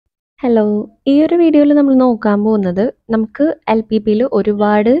Hello. ഈ ഒരു വീഡിയോയിൽ നമ്മൾ നോക്കാൻ പോകുന്നത് നമുക്ക് LPPയിൽ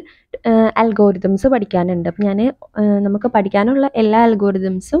ഒരുപാട് അൽഗോരിതംസ് പഠിക്കാനുണ്ട്. അപ്പം ഞാൻ നമുക്ക് പഠിക്കാനുള്ള എല്ലാ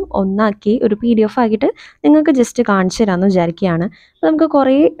അൽഗോരിതംസും ഒന്നാക്കി ഒരു PDF ആക്കിയിട്ട് നിങ്ങൾക്ക് ജസ്റ്റ് കാണിച്ചു തരാമെന്ന് വിചാരിക്കുകയാണ്. അപ്പോൾ നമുക്ക്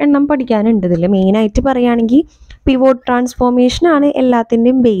കുറേ എണ്ണം പഠിക്കാനുണ്ട് ഇതിൽ. മെയിനായിട്ട് പറയുകയാണെങ്കിൽ പിവോട്ട് ട്രാൻസ്ഫോർമേഷനാണ്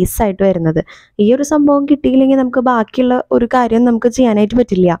എല്ലാത്തിൻ്റെയും ബേസ് ആയിട്ട് വരുന്നത്. ഈ ഒരു സംഭവം കിട്ടിയില്ലെങ്കിൽ നമുക്ക് ബാക്കിയുള്ള ഒരു കാര്യം നമുക്ക് ചെയ്യാനായിട്ട്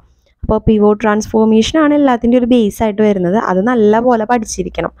പറ്റില്ല. അപ്പോൾ പിവോട്ട് ട്രാൻസ്ഫോർമേഷനാണ് എല്ലാത്തിൻ്റെയും ഒരു ബേസ് ആയിട്ട് വരുന്നത്. അത് നല്ലപോലെ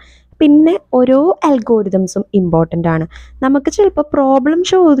പഠിച്ചിരിക്കണം. പിന്നെ ഓരോ അൽഗോരിതംസും ഇമ്പോർട്ടൻ്റ് ആണ്. നമുക്ക് ചിലപ്പോൾ പ്രോബ്ലം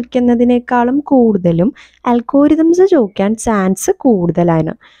ചോദിക്കുന്നതിനേക്കാളും കൂടുതലും അൽഗോരിതംസ് ചോദിക്കാൻ ചാൻസ്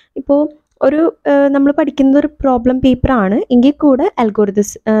കൂടുതലാണ്. ഇപ്പോൾ ഒരു നമ്മൾ പഠിക്കുന്നത് ഒരു പ്രോബ്ലം പേപ്പറാണ് എങ്കിൽ കൂടെ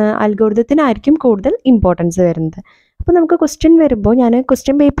അൽഗോരിതത്തിനായിരിക്കും കൂടുതൽ ഇമ്പോർട്ടൻസ് വരുന്നത്. അപ്പോൾ നമുക്ക് ക്വസ്റ്റ്യൻ വരുമ്പോൾ ഞാൻ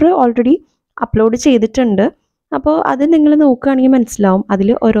ക്വസ്റ്റ്യൻ പേപ്പർ ഓൾറെഡി അപ്ലോഡ് ചെയ്തിട്ടുണ്ട്. അപ്പോൾ അത് നിങ്ങൾ നോക്കുകയാണെങ്കിൽ മനസ്സിലാവും അതിൽ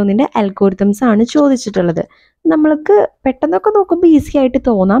ഓരോന്നിൻ്റെ അൽഗോരിതംസ് ആണ് ചോദിച്ചിട്ടുള്ളത്. നമ്മൾക്ക് പെട്ടെന്നൊക്കെ നോക്കുമ്പോൾ ഈസി ആയിട്ട്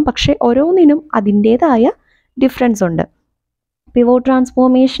തോന്നാം, പക്ഷേ ഓരോന്നിനും അതിൻ്റേതായ ഡിഫറൻസ് ഉണ്ട്. പിവോട്ട്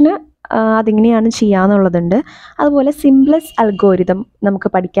ട്രാൻസ്ഫോർമേഷന് അതെങ്ങനെയാണ് ചെയ്യാന്നുള്ളതുണ്ട്. അതുപോലെ സിംപ്ലക്സ് അൽഗോരിതം നമുക്ക്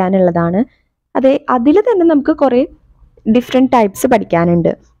പഠിക്കാനുള്ളതാണ്. അതിൽ തന്നെ നമുക്ക് കുറേ ഡിഫറെൻറ്റ് ടൈപ്സ്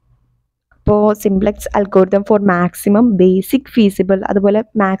പഠിക്കാനുണ്ട്. അപ്പോൾ simplex algorithm for maximum basic feasible, അതുപോലെ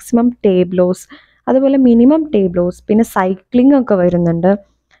മാക്സിമം ടേബ്ലോസ്, അതുപോലെ മിനിമം ടേബ്ലോസ്, പിന്നെ സൈക്ലിംഗ് ഒക്കെ വരുന്നുണ്ട്.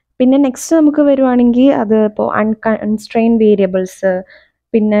 പിന്നെ നെക്സ്റ്റ് നമുക്ക് വരുവാണെങ്കിൽ അത് ഇപ്പോൾ അൺകൺസ്ട്രെയിൻ വേരിയബിൾസ്,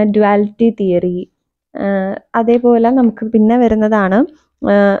 പിന്നെ ഡ്യുവാലിറ്റി തിയറി, അതേപോലെ നമുക്ക് പിന്നെ വരുന്നതാണ്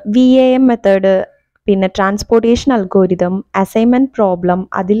VAM മെത്തേഡ്, പിന്നെ ട്രാൻസ്പോർട്ടേഷൻ അൽഗോരിതം, അസൈൻമെൻറ്റ് പ്രോബ്ലം,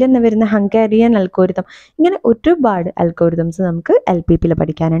 അതിൽ തന്നെ വരുന്ന ഹംഗേറിയൻ അൽഗോരിതം. ഇങ്ങനെ ഒരുപാട് അൽഗോരിതംസ് നമുക്ക് LPPയിൽ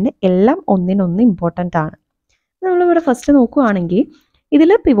പഠിക്കാനുണ്ട്. എല്ലാം ഒന്നിനൊന്ന് ഇമ്പോർട്ടൻ്റ് ആണ്. നമ്മളിവിടെ ഫസ്റ്റ് നോക്കുകയാണെങ്കിൽ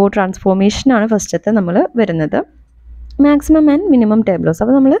ഇതിൽ പിവോട്ട് ട്രാൻസ്ഫോർമേഷനാണ് ഫസ്റ്റത്തെ നമ്മൾ വരുന്നത്. Maximum and minimum ടേബ്ലോസ്.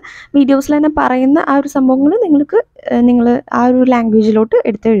 അപ്പോൾ നമ്മൾ വീഡിയോസിൽ തന്നെ പറയുന്ന ആ ഒരു സംഭവങ്ങൾ നിങ്ങൾ ആ ഒരു ലാംഗ്വേജിലോട്ട്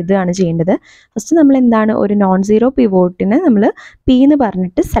എടുത്ത് എഴുതുകയാണ് ചെയ്യേണ്ടത്. ഫസ്റ്റ് നമ്മൾ എന്താണ്, ഒരു നോൺ സീറോ പിവോട്ടിനെ നമ്മൾ P എന്ന്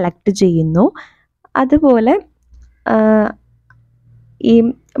പറഞ്ഞിട്ട് സെലക്ട് ചെയ്യുന്നു. അതുപോലെ ഈ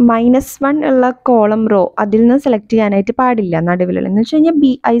 -1 ഉള്ള കോളം റോ അതിൽ നിന്ന് സെലക്ട് ചെയ്യാനായിട്ട് പാടില്ല. നടുവിലുള്ള എന്ന് വെച്ച് കഴിഞ്ഞാൽ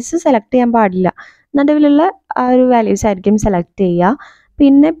BIs സെലക്ട് ചെയ്യാൻ പാടില്ല. നടുവിലുള്ള ആ ഒരു വാല്യൂസ് ആയിരിക്കും സെലക്ട് ചെയ്യുക.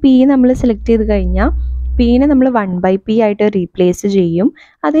 പിന്നെ P നമ്മൾ സെലക്ട് ചെയ്ത് കഴിഞ്ഞാൽ Pനെ നമ്മൾ 1/P ആയിട്ട് റീപ്ലേസ് ചെയ്യും.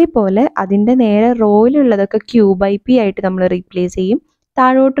 അതേപോലെ അതിൻ്റെ നേരെ റോയിലുള്ളതൊക്കെ Q/P ആയിട്ട് നമ്മൾ റീപ്ലേസ് ചെയ്യും.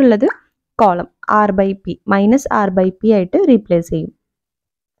 താഴോട്ടുള്ളത് കോളം R/P -R/P ആയിട്ട് റീപ്ലേസ് ചെയ്യും.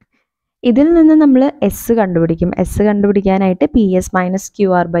 ഇതിൽ നിന്ന് നമ്മൾ S കണ്ടുപിടിക്കും. S കണ്ടുപിടിക്കാനായിട്ട് PS -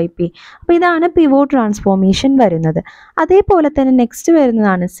 QR/P. അപ്പോൾ ഇതാണ് പിവോട്ട് ട്രാൻസ്ഫോർമേഷൻ വരുന്നത്. അതേപോലെ തന്നെ നെക്സ്റ്റ്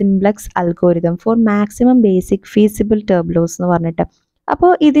വരുന്നതാണ് simplex algorithm for maximum basic feasible ടേബ്ലോസ് എന്ന് പറഞ്ഞിട്ട്.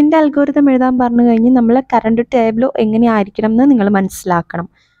 അപ്പോൾ ഇതിൻ്റെ അൽഗോരിതം എഴുതാൻ പറഞ്ഞു കഴിഞ്ഞാൽ നമ്മൾ കറണ്ട് ടേബിളോ എങ്ങനെയായിരിക്കണം എന്ന് നിങ്ങൾ മനസ്സിലാക്കണം.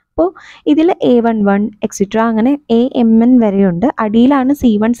 അപ്പോൾ ഇതിൽ A11 എക്സിട്ര അങ്ങനെ AMN വരെയുണ്ട്. അടിയിലാണ്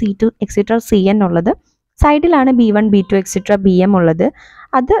C1 C2 എക്സിട്ര CN ഉള്ളത്. സൈഡിലാണ് B1 B2 എക്സിട്ര BM ഉള്ളത്.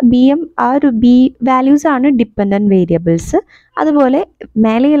 അത് BM ആ ഒരു B വാല്യൂസ് ആണ് ഡിപ്പെൻഡൻറ്റ് വേരിയബിൾസ്. അതുപോലെ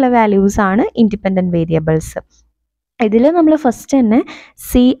മേലെയുള്ള വാല്യൂസ് ആണ് ഇൻഡിപെൻഡൻറ്റ് വേരിയബിൾസ്. ഇതിൽ നമ്മൾ ഫസ്റ്റ് തന്നെ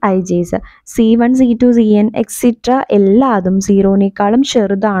CIJs C1 C2 CN extra എല്ലാതും സീറോനേക്കാളും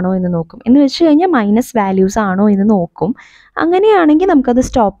ചെറുതാണോ എന്ന് നോക്കും. എന്ന് വെച്ച് കഴിഞ്ഞാൽ മൈനസ് വാല്യൂസ് ആണോ എന്ന് നോക്കും. അങ്ങനെയാണെങ്കിൽ നമുക്കത്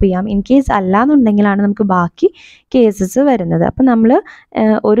സ്റ്റോപ്പ് ചെയ്യാം. ഇൻ കേസ് അല്ലാന്നുണ്ടെങ്കിലാണ് നമുക്ക് ബാക്കി കേസസ് വരുന്നത്. അപ്പം നമ്മൾ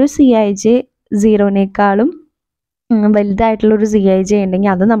ഒരു CIJ സീറോനേക്കാളും വലുതായിട്ടുള്ളൊരു CIJ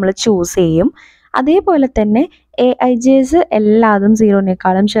ഉണ്ടെങ്കിൽ അത് നമ്മൾ ചൂസ് ചെയ്യും. അതേപോലെ തന്നെ AIJs എല്ലാതും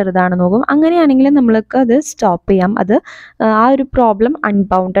സീറോനേക്കാളും ചെറുതാണെന്ന് നോക്കും. അങ്ങനെയാണെങ്കിൽ നമ്മൾക്ക് അത് സ്റ്റോപ്പ് ചെയ്യാം. അത് ആ ഒരു പ്രോബ്ലം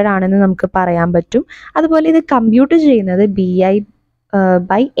അൺബൗണ്ടഡ് ആണെന്ന് നമുക്ക് പറയാൻ പറ്റും. അതുപോലെ ഇത് കമ്പ്യൂട്ട് ചെയ്യുന്നത്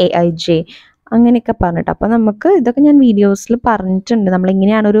BI/AIJ അങ്ങനെയൊക്കെ പറഞ്ഞിട്ട്. അപ്പോൾ നമുക്ക് ഇതൊക്കെ ഞാൻ വീഡിയോസിൽ പറഞ്ഞിട്ടുണ്ട്,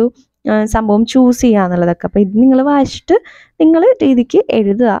 നമ്മളിങ്ങനെയാണൊരു സംഭവം ചൂസ് ചെയ്യുക എന്നുള്ളതൊക്കെ. അപ്പോൾ ഇത് നിങ്ങൾ വായിച്ചിട്ട് നിങ്ങൾ രീതിക്ക്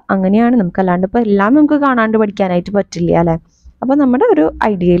എഴുതുക. അങ്ങനെയാണ് നമുക്ക്, അല്ലാണ്ട് ഇപ്പോൾ എല്ലാം നമുക്ക് കാണാണ്ട് പഠിക്കാനായിട്ട് പറ്റില്ല അല്ലേ. അപ്പോൾ നമ്മുടെ ഒരു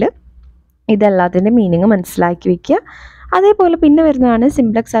ഐഡിയയിൽ ഇതെല്ലാത്തിൻ്റെ മീനിങ് മനസ്സിലാക്കി വയ്ക്കുക. അതേപോലെ പിന്നെ വരുന്നതാണ്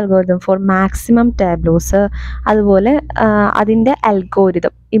സിംപ്ലക്സ് അൽഗോരിതം ഫോർ മാക്സിമം ടേബ്ലോസ്. അതുപോലെ അതിൻ്റെ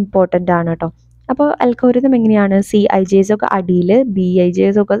അൽഗോരിതം ഇമ്പോർട്ടൻ്റ് ആണ് കേട്ടോ. അപ്പോൾ അൽഗോരിതം എങ്ങനെയാണ്, CIJs ഒക്കെ അടിയിൽ,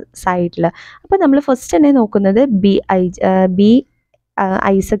 BIJs ഒക്കെ സൈഡിൽ. അപ്പോൾ നമ്മൾ ഫസ്റ്റ് തന്നെ നോക്കുന്നത് BIs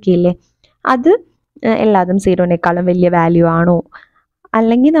ഒക്കെ ഇല്ലേ, അത് എല്ലാതും സീറോനേക്കാളും വലിയ വാല്യൂ ആണോ,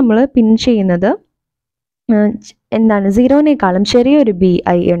 അല്ലെങ്കിൽ നമ്മൾ പിൻ ചെയ്യുന്നത് എന്താണ്, സീറോനേക്കാളും ചെറിയൊരു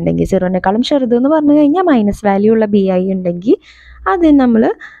BI ഉണ്ടെങ്കിൽ, സീറോനേക്കാളും ചെറുത് എന്ന് പറഞ്ഞു കഴിഞ്ഞാൽ മൈനസ് വാല്യൂ ഉള്ള BI ഉണ്ടെങ്കിൽ അത് നമ്മൾ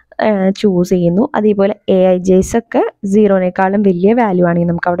ചൂസ് ചെയ്യുന്നു. അതേപോലെ AIJs ഒക്കെ സീറോനേക്കാളും വലിയ വാല്യൂ ആണെങ്കിൽ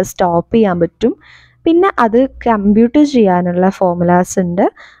നമുക്ക് അവിടെ സ്റ്റോപ്പ് ചെയ്യാൻ പറ്റും. പിന്നെ അത് കമ്പ്യൂട്ട് ചെയ്യാനുള്ള ഫോർമുലാസ് ഉണ്ട്.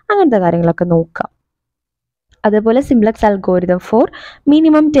 അങ്ങനത്തെ കാര്യങ്ങളൊക്കെ നോക്കാം. അതേപോലെ സിംപ്ലക്സ് അൽഗോരിതം ഫോർ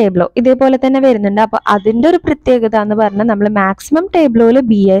മിനിമം ടേബിളോ ഇതേപോലെ തന്നെ വരുന്നുണ്ട്. അപ്പോൾ അതിൻ്റെ ഒരു പ്രത്യേകത എന്ന് പറഞ്ഞാൽ നമ്മൾ മാക്സിമം ടേബിളോയിൽ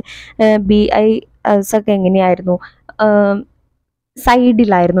BIs ഒക്കെ എങ്ങനെയായിരുന്നു,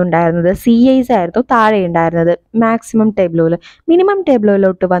 സൈഡിലായിരുന്നു ഉണ്ടായിരുന്നത്, CIs ആയിരുന്നു താഴെ ഉണ്ടായിരുന്നത് മാക്സിമം ടേബിളോയിൽ. മിനിമം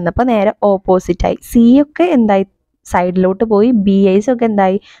ടേബിളോയിലോട്ട് വന്നപ്പോൾ നേരെ ഓപ്പോസിറ്റായി, C ഒക്കെ എന്തായി സൈഡിലോട്ട് പോയി, BIs ഒക്കെ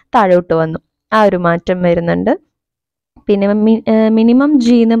എന്തായി താഴോട്ട് വന്നു. ആ ഒരു മാറ്റം വരുന്നുണ്ട്. പിന്നെ മിനിമം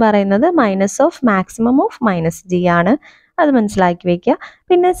G എന്ന് പറയുന്നത് മാക്സിമം ഓഫ് -G ആണ്, അത് മനസ്സിലാക്കി വെക്കുക.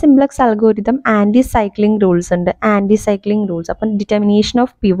 പിന്നെ simplex algorithm anti cycling rules ഉണ്ട്. ആൻറ്റി സൈക്ലിംഗ് റൂൾസ് അപ്പം ഡിറ്റർമിനേഷൻ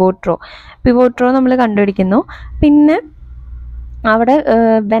ഓഫ് പിവോട്ട് റോ നമ്മൾ കണ്ടുപിടിക്കുന്നു. പിന്നെ അവിടെ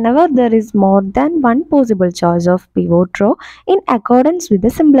whenever there is more than one possible choice of pivot row in accordance with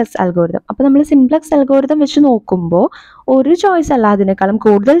the simplex algorithm. അപ്പോൾ നമ്മൾ സിംപ്ലക്സ് അൽഗോരിതം വെച്ച് നോക്കുമ്പോൾ ഒരു ചോയ്സ് അല്ല, അതിനേക്കാളും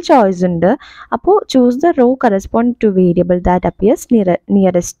കൂടുതൽ ചോയ്സ് ഉണ്ട്. അപ്പോൾ choose the raw correspond to variable that appears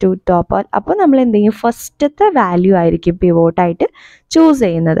nearest to top. അപ്പോൾ നമ്മൾ എന്ത് ചെയ്യും, ഫസ്റ്റത്തെ വാല്യൂ ആയിരിക്കും പിവോട്ടായിട്ട് ചൂസ്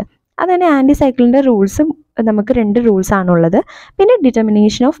ചെയ്യുന്നത്. അതുതന്നെ ആൻറ്റി സൈക്കിളിൻ്റെ റൂൾസും നമുക്ക് 2 റൂൾസ് ആണുള്ളത്. പിന്നെ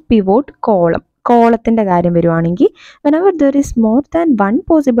ഡിറ്റർമിനേഷൻ ഓഫ് പിവോട്ട് കോളത്തിൻ്റെ കാര്യം വരുവാണെങ്കിൽ whenever there is more than one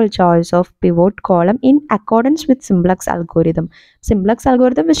possible choice of pivot column in accordance with simplex algorithm. Simplex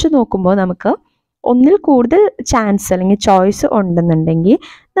algorithm വെച്ച് നോക്കുമ്പോൾ നമുക്ക് ഒന്നിൽ കൂടുതൽ ചാൻസ് അല്ലെങ്കിൽ ചോയ്സ് ഉണ്ടെന്നുണ്ടെങ്കിൽ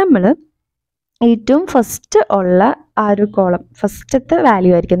നമ്മൾ ഏറ്റവും ഫസ്റ്റ് ഉള്ള ആ ഒരു കോളം, ഫസ്റ്റത്തെ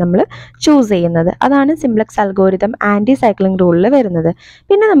വാല്യൂ ആയിരിക്കും നമ്മൾ ചൂസ് ചെയ്യുന്നത്. അതാണ് സിംപ്ലക്സ് അൽഗോരിതം ആൻറ്റി സൈക്ലിംഗ് റൂളിൽ വരുന്നത്.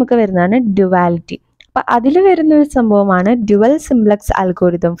 പിന്നെ നമുക്ക് വരുന്നതാണ് ഡ്യുവാലിറ്റി. അപ്പം അതിൽ വരുന്ന ഒരു സംഭവമാണ് dual simplex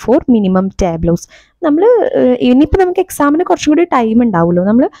algorithm four minimum ടേബിളോസ്. നമ്മൾ ഇനിയിപ്പോൾ നമുക്ക് എക്സാമിന് കുറച്ചും കൂടി ടൈം ഉണ്ടാവുമല്ലോ,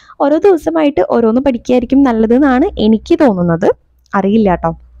 നമ്മൾ ഓരോ ദിവസമായിട്ട് ഓരോന്ന് പഠിക്കുകയായിരിക്കും നല്ലതെന്നാണ് എനിക്ക് തോന്നുന്നത്. അറിയില്ല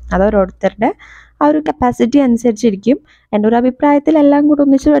കേട്ടോ, അത് ഓരോരുത്തരുടെ ആ ഒരു കപ്പാസിറ്റി അനുസരിച്ചിരിക്കും. എൻ്റെ ഒരു അഭിപ്രായത്തിൽ എല്ലാം കൂടെ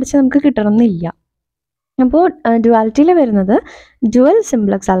ഒന്നിച്ച് പഠിച്ച് നമുക്ക് കിട്ടണമെന്നില്ല. അപ്പോൾ ഡ്യുവാലിറ്റിയിൽ വരുന്നത് dual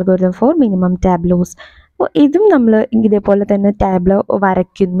simplex algorithm four minimum ടാബ്ലോസ്. അപ്പോൾ ഇതും നമ്മൾ ഇതേപോലെ തന്നെ ടാബ്ലോ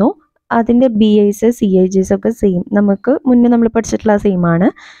വരയ്ക്കുന്നു. അതിൻ്റെ BIs CIs ഒക്കെ സെയിം, നമുക്ക് മുന്നേ നമ്മൾ പഠിച്ചിട്ടുള്ള സെയിം ആണ്.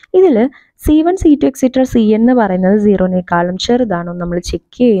 ഇതിൽ C1 C2 എക്സെട്ര CN എന്ന് പറയുന്നത് 0-നേക്കാളും ചെറുതാണോ നമ്മൾ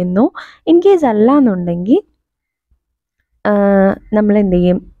ചെക്ക് ചെയ്യുന്നു. ഇൻ കേസ് അല്ല എന്നുണ്ടെങ്കിൽ നമ്മൾ എന്ത്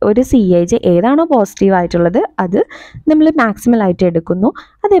ചെയ്യും, ഒരു CIj ഏതാണോ പോസിറ്റീവ് ആയിട്ടുള്ളത് അത് നമ്മൾ മാക്സിമൽ ആയിട്ട് എടുക്കുന്നു.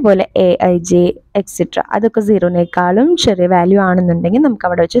 അതേപോലെ AIj എക്സെട്ര അതൊക്കെ 0-നേക്കാളും ചെറിയ വാല്യൂ ആണെന്നുണ്ടെങ്കിൽ നമുക്ക്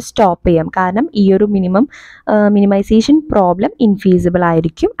അവിടെ വെച്ച് സ്റ്റോപ്പ് ചെയ്യാം. കാരണം ഈ ഒരു മിനിമൈസേഷൻ പ്രോബ്ലം ഇൻഫീസിബിൾ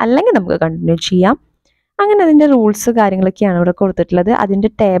ആയിരിക്കും, അല്ലെങ്കിൽ നമുക്ക് കണ്ടിന്യൂ ചെയ്യാം. അങ്ങനെ അതിൻ്റെ റൂൾസ് കാര്യങ്ങളൊക്കെയാണ് ഇവിടെ കൊടുത്തിട്ടുള്ളത്.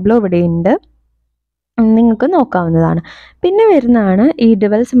 അതിൻ്റെ ടേബിളും ഇവിടെ ഉണ്ട്, നിങ്ങൾക്ക് നോക്കാവുന്നതാണ്. പിന്നെ വരുന്നതാണ് ഈ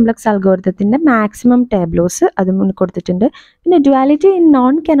ഡ്യുവൽ സിംപ്ലക്സ് അൽഗോരിതത്തിൻ്റെ മാക്സിമം ടാബ്ലോസ്, അതും കൊടുത്തിട്ടുണ്ട്. പിന്നെ duality in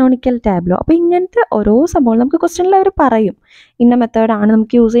non canonical tableau. അപ്പോൾ ഇങ്ങനത്തെ ഓരോ സംഭവം നമുക്ക് ക്വസ്റ്റ്യനിൽ അവർ പറയും, ഇന്ന മെത്തേഡാണ്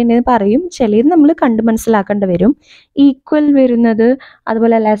നമുക്ക് യൂസ് ചെയ്യേണ്ടതെന്ന് പറയും. ചിലത് നമ്മൾ കണ്ട് മനസ്സിലാക്കേണ്ടി വരും. ഈക്വൽ വരുന്നത്,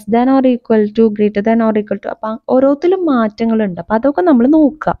 അതുപോലെ less than or equal to, greater than or equal to. അപ്പം ഓരോത്തിലും മാറ്റങ്ങളുണ്ട്. അപ്പോൾ അതൊക്കെ നമ്മൾ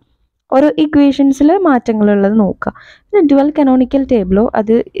നോക്കുക, ഓരോ ഇക്വേഷൻസിൽ മാറ്റങ്ങളുള്ളത് നോക്കുക. പിന്നെ ഡ്യുവൽ കനോണിക്കൽ ടേബിളോ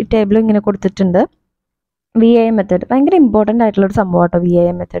ഇങ്ങനെ കൊടുത്തിട്ടുണ്ട്. VAM മെത്തേഡ് ഭയങ്കര ഇമ്പോർട്ടൻ്റ് ആയിട്ടുള്ളൊരു സംഭവം കേട്ടോ.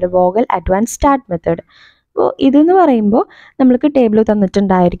 VAM method, വോഗൽ advance start method. അപ്പോൾ ഇതെന്ന് പറയുമ്പോൾ നമ്മൾക്ക് ടേബിൾ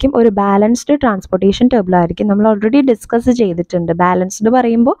തന്നിട്ടുണ്ടായിരിക്കും, ഒരു ബാലൻസ്ഡ് ട്രാൻസ്പോർട്ടേഷൻ ടേബിൾ ആയിരിക്കും. നമ്മൾ ഓൾറെഡി ഡിസ്കസ് ചെയ്തിട്ടുണ്ട്. ബാലൻസ്ഡ്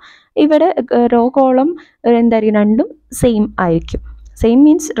പറയുമ്പോൾ ഇവിടെ റോ കോളം എന്തായിരിക്കും, രണ്ടും സെയിം ആയിരിക്കും. സെയിം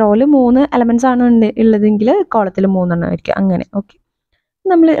മീൻസ് റോയിൽ 3 എലമെൻറ്റ്സ് ആണ് ഉള്ളതെങ്കിൽ കോളത്തിൽ 3 എണ്ണം ആയിരിക്കും. അങ്ങനെ ഓക്കെ.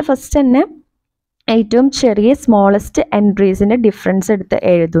 നമ്മൾ ഫസ്റ്റ് തന്നെ ഏറ്റവും ചെറിയ സ്മോളസ്റ്റ് എൻട്രീസിൻ്റെ ഡിഫറൻസ് എടുത്ത്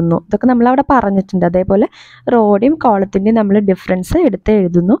എഴുതുന്നു. ഇതൊക്കെ നമ്മളവിടെ പറഞ്ഞിട്ടുണ്ട്. അതേപോലെ റോയുടെയും കോളത്തിൻ്റെയും നമ്മൾ ഡിഫറൻസ് എടുത്ത്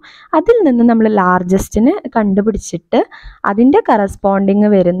എഴുതുന്നു. അതിൽ നിന്ന് നമ്മൾ ലാർജസ്റ്റിന് കണ്ടുപിടിച്ചിട്ട് അതിൻ്റെ കറസ്പോണ്ടിങ്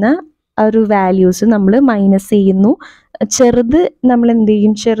വരുന്ന ഒരു വാല്യൂസ് നമ്മൾ മൈനസ് ചെയ്യുന്നു. ചെറുത് നമ്മൾ എന്ത്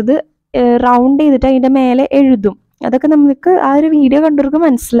ചെയ്യും, ചെറുത് റൗണ്ട് ചെയ്തിട്ട് അതിൻ്റെ മേലെ എഴുതും. അതൊക്കെ നമുക്ക് ആ ഒരു വീഡിയോ കണ്ടവർക്ക്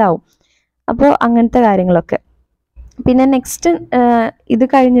മനസ്സിലാവും. അപ്പോൾ അങ്ങനത്തെ കാര്യങ്ങളൊക്കെ. പിന്നെ നെക്സ്റ്റ് ഇത്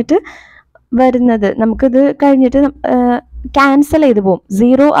കഴിഞ്ഞിട്ട് വരുന്നത്, നമുക്കിത് കഴിഞ്ഞിട്ട് ക്യാൻസൽ ചെയ്ത് പോകും.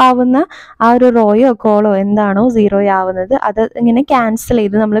 0 ആവുന്ന ആ ഒരു റോയോ കോളോ എന്താണോ 0 ആവുന്നത് അത് ഇങ്ങനെ ക്യാൻസൽ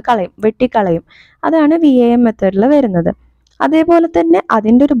ചെയ്ത് നമ്മൾ വെട്ടിക്കളയും. അതാണ് VAM മെത്തേഡിൽ വരുന്നത്. അതേപോലെ തന്നെ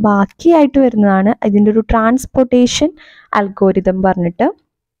അതിൻ്റെ ഒരു ബാക്കിയായിട്ട് വരുന്നതാണ് ഇതിൻ്റെ ഒരു ട്രാൻസ്പോർട്ടേഷൻ അൽഗോരിതം പറഞ്ഞിട്ട്.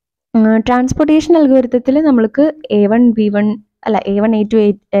 ട്രാൻസ്പോർട്ടേഷൻ അൽഗോരിതത്തിൽ നമ്മൾക്ക് A1 B1 അല്ല A1 A2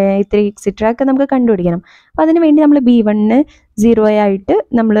 A3 എക്സെട്ര ഒക്കെ നമുക്ക് കണ്ടുപിടിക്കണം. അപ്പോൾ അതിന് വേണ്ടി നമ്മൾ B1 0 ആയിട്ട്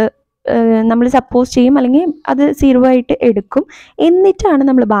നമ്മൾ സപ്പോസ് ചെയ്യും, അല്ലെങ്കിൽ അത് 0 ആയിട്ട് എടുക്കും. എന്നിട്ടാണ്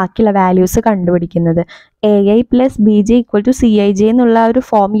നമ്മൾ ബാക്കിയുള്ള വാല്യൂസ് കണ്ടുപിടിക്കുന്നത്. AI + BJ = CIJ എന്നുള്ള ഒരു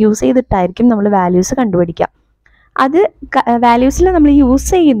ഫോം യൂസ് ചെയ്തിട്ടായിരിക്കും നമ്മൾ വാല്യൂസ് കണ്ടുപിടിക്കുക. അത് വാല്യൂസിൽ നമ്മൾ യൂസ്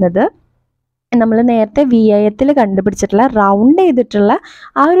ചെയ്യുന്നത് നമ്മൾ നേരത്തെ VIത്തിൽ കണ്ടുപിടിച്ചിട്ടുള്ള റൗണ്ട് ചെയ്തിട്ടുള്ള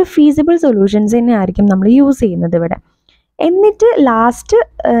ആ ഒരു ഫീസിബിൾ സൊല്യൂഷൻസ് തന്നെ ആയിരിക്കും നമ്മൾ യൂസ് ചെയ്യുന്നത് ഇവിടെ. എന്നിട്ട് ലാസ്റ്റ്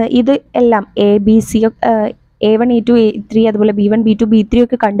ഇത് എല്ലാം ABC A1 A2 A3 അതുപോലെ B1 B2 B3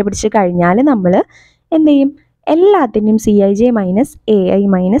 ഒക്കെ കണ്ടുപിടിച്ച് കഴിഞ്ഞാൽ നമ്മൾ എന്ത് ചെയ്യും, എല്ലാത്തിൻ്റെയും CIJ minus AI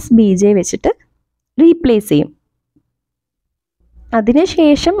minus BJ വെച്ചിട്ട് റീപ്ലേസ് ചെയ്യും.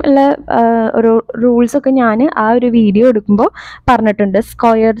 അതിനുശേഷം ഉള്ള ഒരു റൂൾസൊക്കെ ഞാൻ ആ ഒരു വീഡിയോ എടുക്കുമ്പോൾ പറഞ്ഞിട്ടുണ്ട്.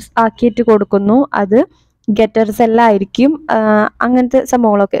 സ്ക്വയർസ് ആക്കിയിട്ട് കൊടുക്കുന്നു, അത് ഗെറ്റർ സെല്ലായിരിക്കും, അങ്ങനത്തെ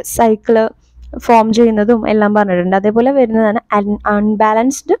സംഭവങ്ങളൊക്കെ സൈക്കിള് ഫോം ചെയ്യുന്നതും എല്ലാം പറഞ്ഞിട്ടുണ്ട്. അതേപോലെ വരുന്നതാണ്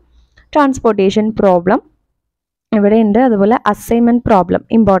അൺബാലൻസ്ഡ് ട്രാൻസ്പോർട്ടേഷൻ പ്രോബ്ലം ഇവിടെ ഉണ്ട്. അതുപോലെ അസൈൻമെൻറ്റ് പ്രോബ്ലം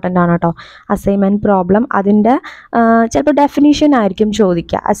ഇമ്പോർട്ടൻ്റ് ആണ് കേട്ടോ. അസൈൻമെൻറ്റ് പ്രോബ്ലം അതിൻ്റെ ചിലപ്പോൾ ഡെഫിനീഷൻ ആയിരിക്കും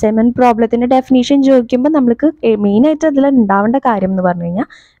ചോദിക്കുക. അസൈൻമെൻറ്റ് പ്രോബ്ലത്തിൻ്റെ ഡെഫിനീഷൻ ചോദിക്കുമ്പോൾ നമ്മൾക്ക് മെയിനായിട്ട് അതിൽ ഉണ്ടാവേണ്ട കാര്യം എന്ന് പറഞ്ഞു കഴിഞ്ഞാൽ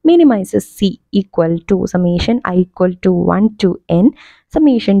minimises C equal to summation I equal to 1 to n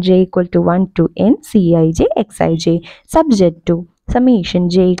summation J equal to 1 to n CIJ XIJ subject to summation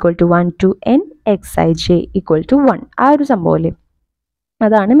J equal to 1 to n XIJ equal to 1. ആ ഒരു സംഭവം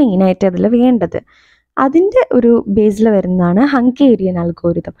അതാണ് മെയിനായിട്ട് അതിൽ വേണ്ടത്. അതിൻ്റെ ഒരു ബേസിൽ വരുന്നതാണ് ഹംഗേറിയൻ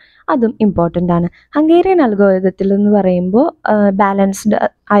അൽഗോരിതം. അതും ഇമ്പോർട്ടൻ്റ് ആണ്. ഹംഗേറിയൻ അൽഗോരിതത്തിൽ എന്ന് പറയുമ്പോൾ ബാലൻസ്ഡ്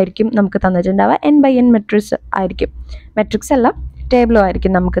ആയിരിക്കും നമുക്ക് തന്നിട്ടുണ്ടാവുക. n/n മെട്രിക്സ് ആയിരിക്കും, മെട്രിക്സ് അല്ല ടേബിളും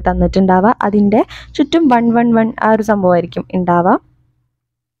ആയിരിക്കും നമുക്ക് തന്നിട്ടുണ്ടാവുക. അതിൻ്റെ ചുറ്റും 1 1 1 ആ ഒരു സംഭവമായിരിക്കും ഉണ്ടാവുക.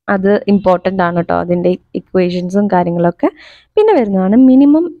 അത് ഇമ്പോർട്ടൻ്റ് ആണ് കേട്ടോ, അതിൻ്റെ ഇക്വേഷൻസും കാര്യങ്ങളൊക്കെ. പിന്നെ വരുന്നതാണ്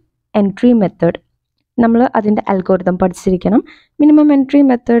മിനിമം എൻട്രി മെത്തേഡ്. നമ്മൾ അതിൻ്റെ അൽഗോരിതം പഠിച്ചിരിക്കണം. മിനിമം എൻട്രി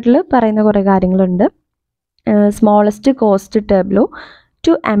മെത്തേഡിൽ പറയുന്ന കുറേ കാര്യങ്ങളുണ്ട്. Smallest cost ടേബിളോ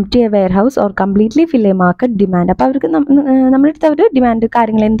to empty A wear house or completely fill A market demand. അപ്പോൾ അവർക്ക് നമ്മുടെ അടുത്ത് അവർ ഡിമാൻഡ്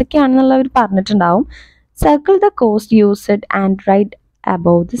കാര്യങ്ങൾ എന്തൊക്കെയാണെന്നുള്ള അവർ പറഞ്ഞിട്ടുണ്ടാവും. Circle the cost used and right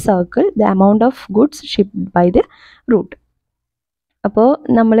above the circle the amount of goods shipped by the root. അപ്പോൾ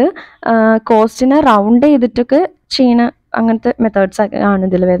നമ്മൾ കോസ്റ്റിനെ round ചെയ്തിട്ടൊക്കെ ചെയ്യണ അങ്ങനത്തെ മെത്തേഡ്സ് ആണ്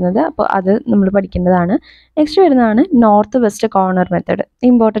ഇതിൽ വരുന്നത്. അപ്പോൾ അത് നമ്മൾ പഠിക്കേണ്ടതാണ്. നെക്സ്റ്റ് വരുന്നതാണ് north west corner method.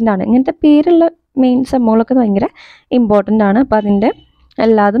 Important ആണ്. ഇങ്ങനത്തെ പേരുള്ള മെയിൻ സംഭവങ്ങളൊക്കെ ഭയങ്കര ഇമ്പോർട്ടൻ്റ് ആണ്. അപ്പോൾ അതിൻ്റെ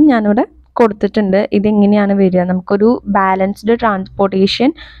എല്ലാതും ഞാനിവിടെ കൊടുത്തിട്ടുണ്ട്. ഇതെങ്ങനെയാണ് വരിക, നമുക്കൊരു ബാലൻസ്ഡ് ട്രാൻസ്പോർട്ടേഷൻ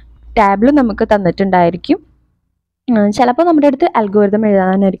ടാബിൾ നമുക്ക് തന്നിട്ടുണ്ടായിരിക്കും. ചിലപ്പോൾ നമ്മുടെ അടുത്ത് അൽഗോരിതം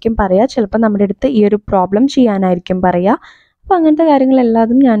എഴുതാനായിരിക്കും പറയുക, ചിലപ്പോൾ നമ്മുടെ അടുത്ത് ഈ ഒരു പ്രോബ്ലം ചെയ്യാനായിരിക്കും പറയുക. അപ്പോൾ അങ്ങനത്തെ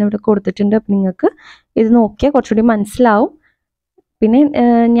കാര്യങ്ങളെല്ലാതും ഞാനിവിടെ കൊടുത്തിട്ടുണ്ട്. അപ്പോൾ നിങ്ങൾക്ക് ഇത് നോക്കിയാൽ കുറച്ചുകൂടി മനസ്സിലാവും. പിന്നെ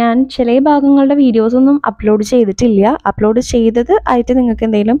ഞാൻ ചില ഭാഗങ്ങളുടെ വീഡിയോസൊന്നും അപ്ലോഡ് ചെയ്തിട്ടില്ല. അപ്ലോഡ് ചെയ്തത് ആയിട്ട് നിങ്ങൾക്ക്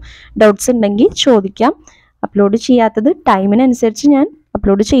എന്തെങ്കിലും ഡൗട്ട്സ് ഉണ്ടെങ്കിൽ ചോദിക്കാം. അപ്ലോഡ് ചെയ്യാത്തത് ടൈമിനനുസരിച്ച് ഞാൻ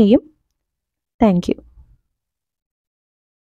അപ്ലോഡ് ചെയ്യും. Thank you.